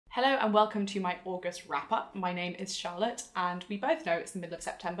Hello and welcome to my August wrap-up. My name is Charlotte and we both know it's the middle of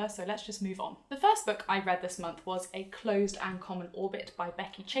September, so let's just move on. The first book I read this month was A Closed and Common Orbit by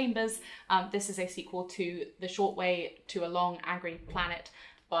Becky Chambers. This is a sequel to The Short Way to a Long Angry Planet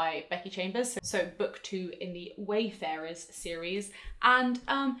by Becky Chambers, so book 2 in the Wayfarers series, and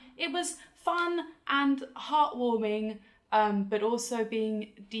it was fun and heartwarming, but also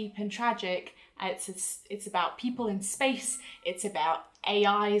being deep and tragic. It's about people in space, it's about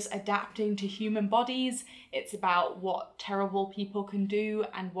AIs adapting to human bodies, it's about what terrible people can do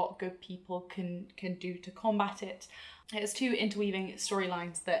and what good people can do to combat it. It's two interweaving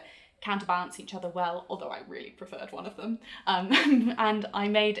storylines that counterbalance each other well, although I really preferred one of them. And I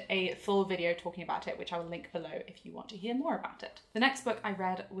made a full video talking about it, which I will link below if you want to hear more about it. The next book I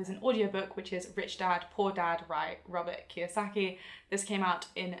read was an audiobook, which is Rich Dad, Poor Dad by Robert Kiyosaki. This came out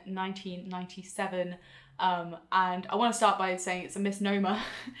in 1997. And I want to start by saying it's a misnomer.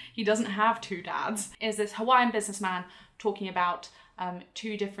 He doesn't have two dads. It's this Hawaiian businessman talking about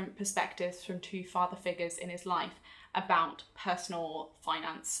two different perspectives from two father figures in his life about personal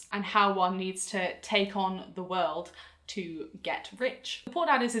finance and how one needs to take on the world to get rich. The poor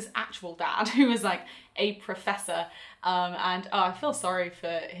dad is his actual dad, who is like a professor, and I feel sorry for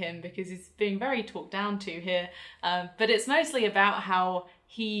him because he's being very talked down to here, but it's mostly about how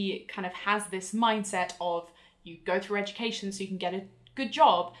he kind of has this mindset of you go through education so you can get a good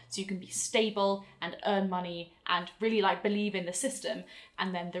job, so you can be stable and earn money and really like believe in the system.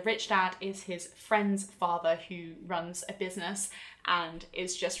 And then the rich dad is his friend's father who runs a business and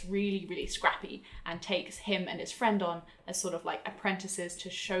is just really, really scrappy and takes him and his friend on as sort of like apprentices to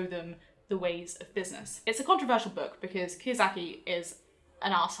show them the ways of business. It's a controversial book because Kiyosaki is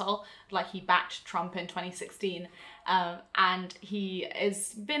an asshole. Like, he backed Trump in 2016, and he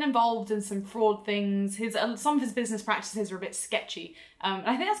has been involved in some fraud things. Some of his business practices are a bit sketchy, and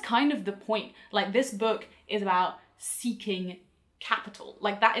I think that's kind of the point. Like, this book is about seeking capital.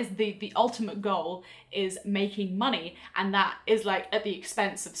 Like, that is the ultimate goal, is making money, and that is like at the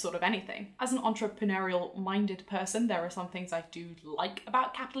expense of sort of anything. As an entrepreneurial minded person, there are some things I do like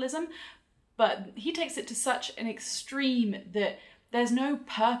about capitalism, but he takes it to such an extreme that there's no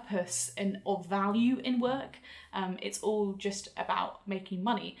purpose or value in work. It's all just about making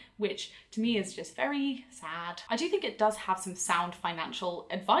money, which to me is just very sad. I do think it does have some sound financial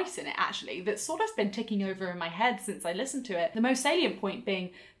advice in it, actually, that's sort of been ticking over in my head since I listened to it. The most salient point being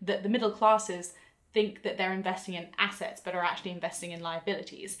that the middle classes think that they're investing in assets, but are actually investing in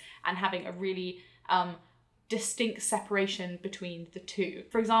liabilities, and having a really distinct separation between the two.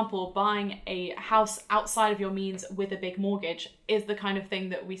 For example, buying a house outside of your means with a big mortgage is the kind of thing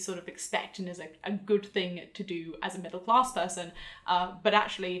that we sort of expect and is a good thing to do as a middle class person, but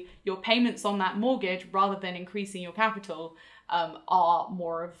actually your payments on that mortgage, rather than increasing your capital, are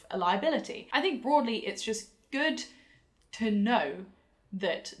more of a liability. I think broadly it's just good to know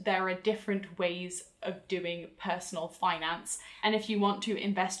that there are different ways of doing personal finance. And if you want to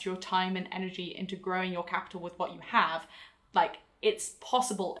invest your time and energy into growing your capital with what you have, like, it's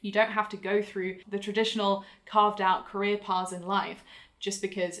possible. You don't have to go through the traditional carved out career paths in life just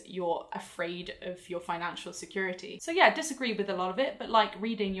because you're afraid of your financial security. So yeah, I disagree with a lot of it, but like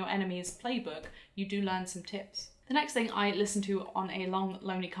reading your enemy's playbook, you do learn some tips. The next thing I listened to on a long,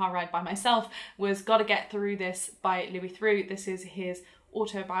 lonely car ride by myself was Gotta Get Through This by Louis Theroux. This is his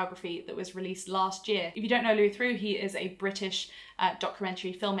autobiography that was released last year. If you don't know Louis Theroux, he is a British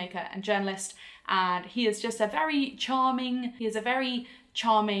documentary filmmaker and journalist, and he is just a very charming,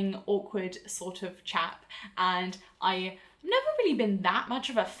 awkward sort of chap, and I've never really been that much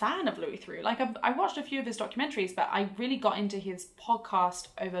of a fan of Louis Theroux. Like, I watched a few of his documentaries, but I really got into his podcast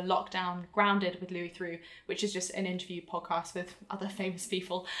over lockdown, Grounded with Louis Theroux, which is just an interview podcast with other famous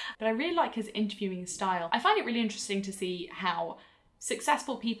people. But I really like his interviewing style. I find it really interesting to see how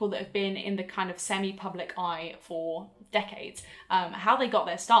successful people that have been in the kind of semi-public eye for decades, how they got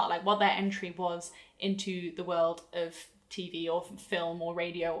their start, like what their entry was into the world of TV or film or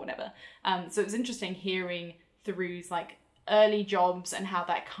radio or whatever. So it was interesting hearing Theroux's like early jobs and how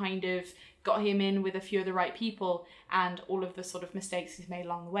that kind of got him in with a few of the right people and all of the sort of mistakes he's made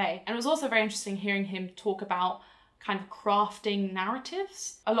along the way. And it was also very interesting hearing him talk about kind of crafting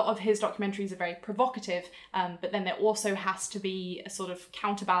narratives. A lot of his documentaries are very provocative, but then there also has to be a sort of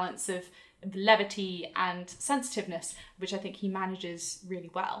counterbalance of levity and sensitiveness, which I think he manages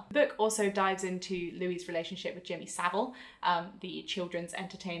really well. The book also dives into Louis' relationship with Jimmy Savile, the children's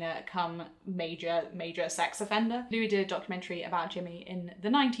entertainer come major sex offender. Louis did a documentary about Jimmy in the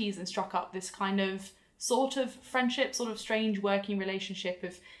 90s and struck up this kind of sort of friendship, sort of strange working relationship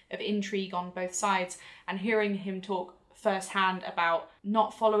of intrigue on both sides, and hearing him talk firsthand about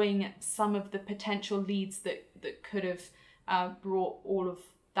not following some of the potential leads that could have brought all of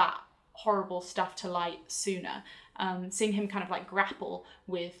that horrible stuff to light sooner. Seeing him kind of like grapple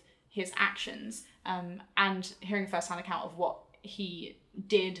with his actions, and hearing a first-hand account of what he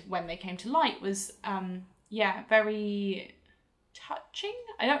did when they came to light was, yeah, very touching.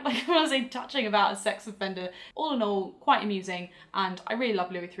 I don't like want to say touching about a sex offender. All in all, quite amusing, and I really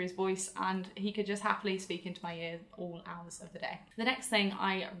love Louis Theroux's voice, and he could just happily speak into my ear all hours of the day. The next thing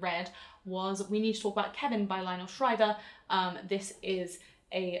I read was We Need to Talk About Kevin by Lionel Shriver. This is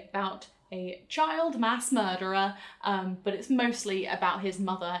about a child mass murderer, but it's mostly about his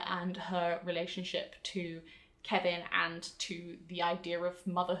mother and her relationship to Kevin and to the idea of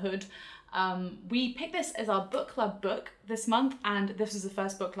motherhood. We picked this as our book club book this month, and this was the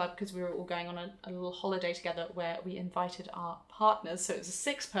first book club because we were all going on a little holiday together where we invited our partners, so it was a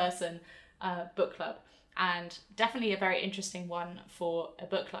 6-person book club, and definitely a very interesting one for a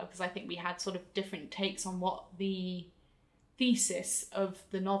book club because I think we had sort of different takes on what the thesis of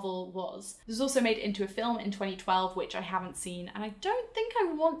the novel was. This was also made into a film in 2012, which I haven't seen, and I don't think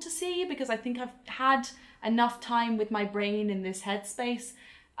I want to see because I think I've had enough time with my brain in this headspace.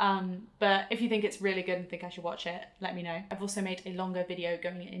 But if you think it's really good and think I should watch it, let me know. I've also made a longer video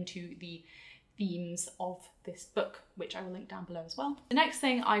going into the themes of this book, which I will link down below as well. The next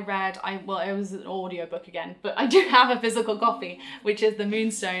thing I read, well, it was an audiobook again, but I do have a physical copy, which is The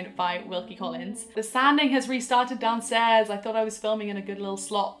Moonstone by Wilkie Collins. The sanding has restarted downstairs. I thought I was filming in a good little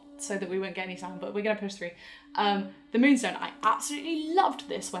slot so that we wouldn't get any sound, but we're gonna push through. The Moonstone, I absolutely loved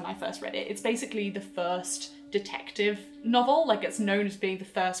this when I first read it. It's basically the first detective novel, like it's known as being the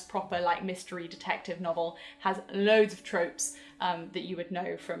first proper like mystery detective novel. Has loads of tropes that you would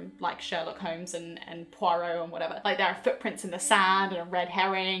know from like Sherlock Holmes and Poirot and whatever. Like there are footprints in the sand and a red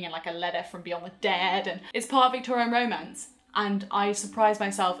herring and like a letter from beyond the dead, and it's part Victorian romance. And I surprised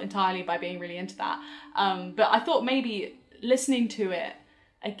myself entirely by being really into that. But I thought maybe listening to it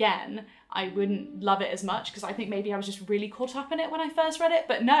again, I wouldn't love it as much because I think maybe I was just really caught up in it when I first read it,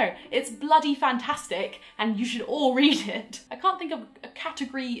 but no, it's bloody fantastic and you should all read it. I can't think of a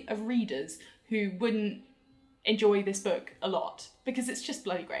category of readers who wouldn't enjoy this book a lot because it's just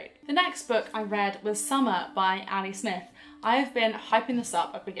bloody great. The next book I read was Summer by Ali Smith. I've been hyping this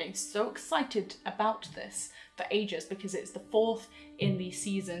up. I've been getting so excited about this for ages because it's the 4th in the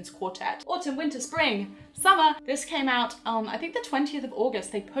seasons quartet. Autumn, winter, spring, summer. This came out on, I think, the 20th of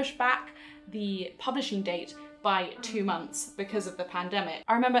August. They pushed back the publishing date by 2 months because of the pandemic.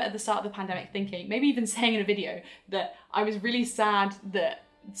 I remember at the start of the pandemic thinking, maybe even saying in a video, that I was really sad that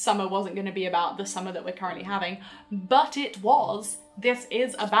summer wasn't going to be about the summer that we're currently having, but it was. This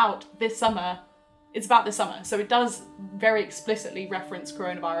is about this summer. It's about this summer, so it does very explicitly reference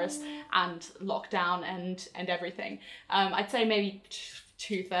coronavirus and lockdown and everything. I'd say maybe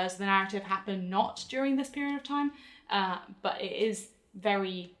 2/3 of the narrative happened not during this period of time, but it is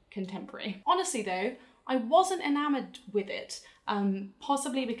very contemporary. Honestly though, I wasn't enamored with it,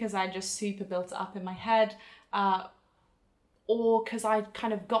 possibly because I just super built it up in my head, or because I'd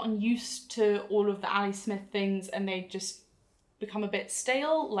kind of gotten used to all of the Ali Smith things and they just become a bit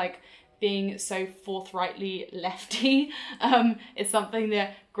stale, like being so forthrightly lefty. It's something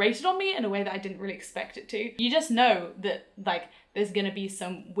that grated on me in a way that I didn't really expect it to. You just know that like there's gonna be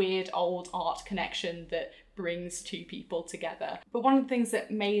some weird old art connection that brings two people together. But one of the things that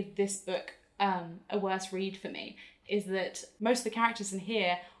made this book a worse read for me is that most of the characters in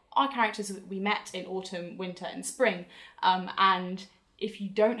here are characters that we met in autumn, winter and spring, and if you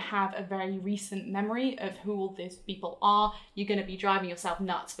don't have a very recent memory of who all these people are, you're going to be driving yourself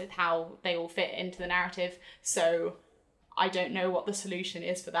nuts with how they all fit into the narrative. So I don't know what the solution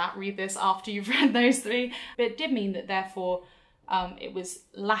is for that. Read this after you've read those 3. But it did mean that therefore it was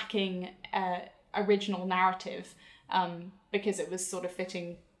lacking original narrative because it was sort of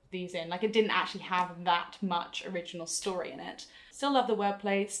fitting these in. Like it didn't actually have that much original story in it. Still love the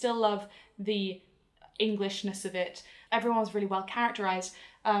wordplay, still love the Englishness of it. Everyone was really well characterized,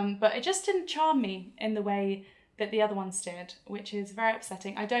 but it just didn't charm me in the way that the other ones did, which is very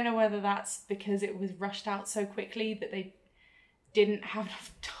upsetting. I don't know whether that's because it was rushed out so quickly that they didn't have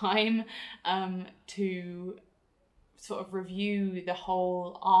enough time to sort of review the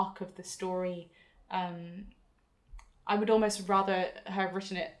whole arc of the story. I would almost rather have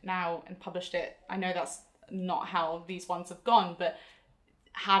written it now and published it. I know that's not how these ones have gone, but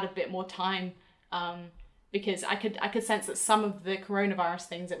had a bit more time, because I could sense that some of the coronavirus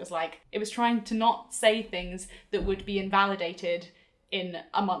things, it was trying to not say things that would be invalidated in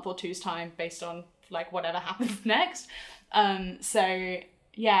a month or two's time based on like whatever happens next. So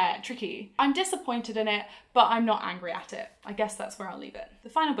yeah, tricky. I'm disappointed in it, but I'm not angry at it. I guess that's where I'll leave it. The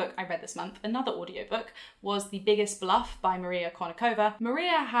final book I read this month, another audiobook, was The Biggest Bluff by Maria Konnikova.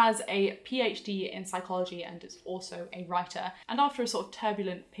 Maria has a PhD in psychology and is also a writer. And after a sort of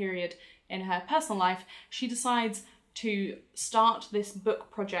turbulent period in her personal life, she decides to start this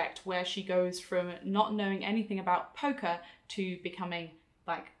book project where she goes from not knowing anything about poker to becoming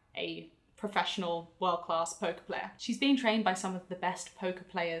like a professional world-class poker player. She's being trained by some of the best poker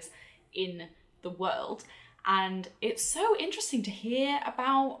players in the world, and it's so interesting to hear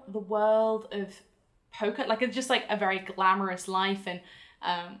about the world of poker. Like, it's just like a very glamorous life, and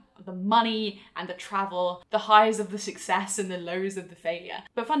the money and the travel, the highs of the success and the lows of the failure.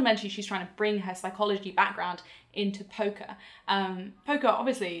 But fundamentally, she's trying to bring her psychology background into poker. Poker,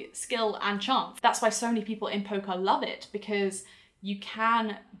 obviously, skill and chance. That's why so many people in poker love it, because you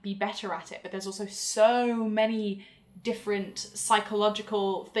can be better at it, but there's also so many different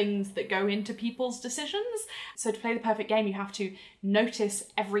psychological things that go into people's decisions. So to play the perfect game, you have to notice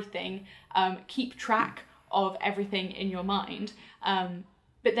everything, keep track of everything in your mind,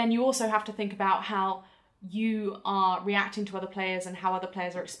 but then you also have to think about how you are reacting to other players and how other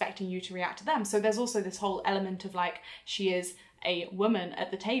players are expecting you to react to them. So there's also this whole element of like, she is a woman at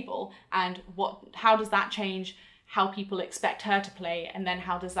the table, and how does that change how people expect her to play, and then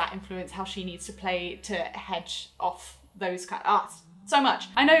how does that influence how she needs to play to hedge off those so much.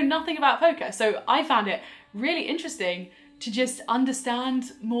 I know nothing about poker, so I found it really interesting to just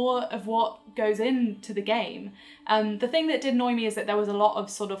understand more of what goes into the game. The thing that did annoy me is that there was a lot of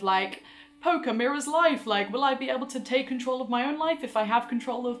sort of like, poker mirrors life, like, will I be able to take control of my own life if I have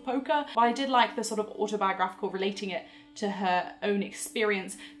control of poker? But I did like the sort of autobiographical, relating it to her own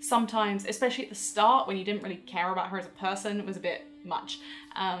experience. Sometimes, especially at the start when you didn't really care about her as a person, it was a bit much.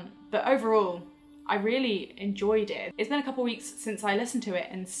 But overall, I really enjoyed it. It's been a couple of weeks since I listened to it,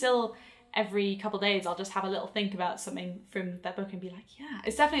 and still every couple of days I'll just have a little think about something from that book and be like, yeah.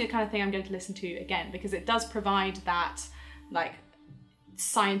 It's definitely the kind of thing I'm going to listen to again, because it does provide that like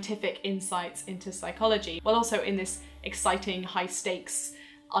scientific insights into psychology, while also in this exciting, high stakes,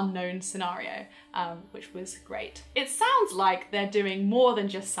 unknown scenario, which was great. It sounds like they're doing more than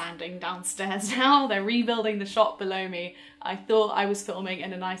just sanding downstairs now. They're rebuilding the shop below me. I thought I was filming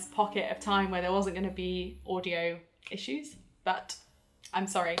in a nice pocket of time where there wasn't going to be audio issues, but I'm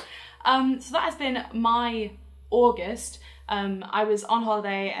sorry. So that has been my August. I was on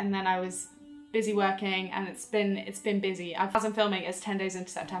holiday and then I was busy working, and it's been busy. As I'm filming, it's 10 days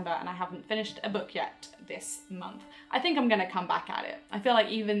into September and I haven't finished a book yet this month. I think I'm gonna come back at it. I feel like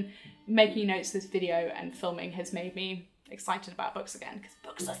even making notes this video and filming has made me excited about books again, because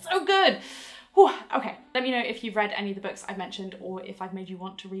books are so good. Whew, okay, let me know if you've read any of the books I've mentioned or if I've made you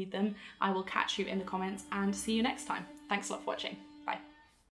want to read them. I will catch you in the comments and see you next time. Thanks a lot for watching.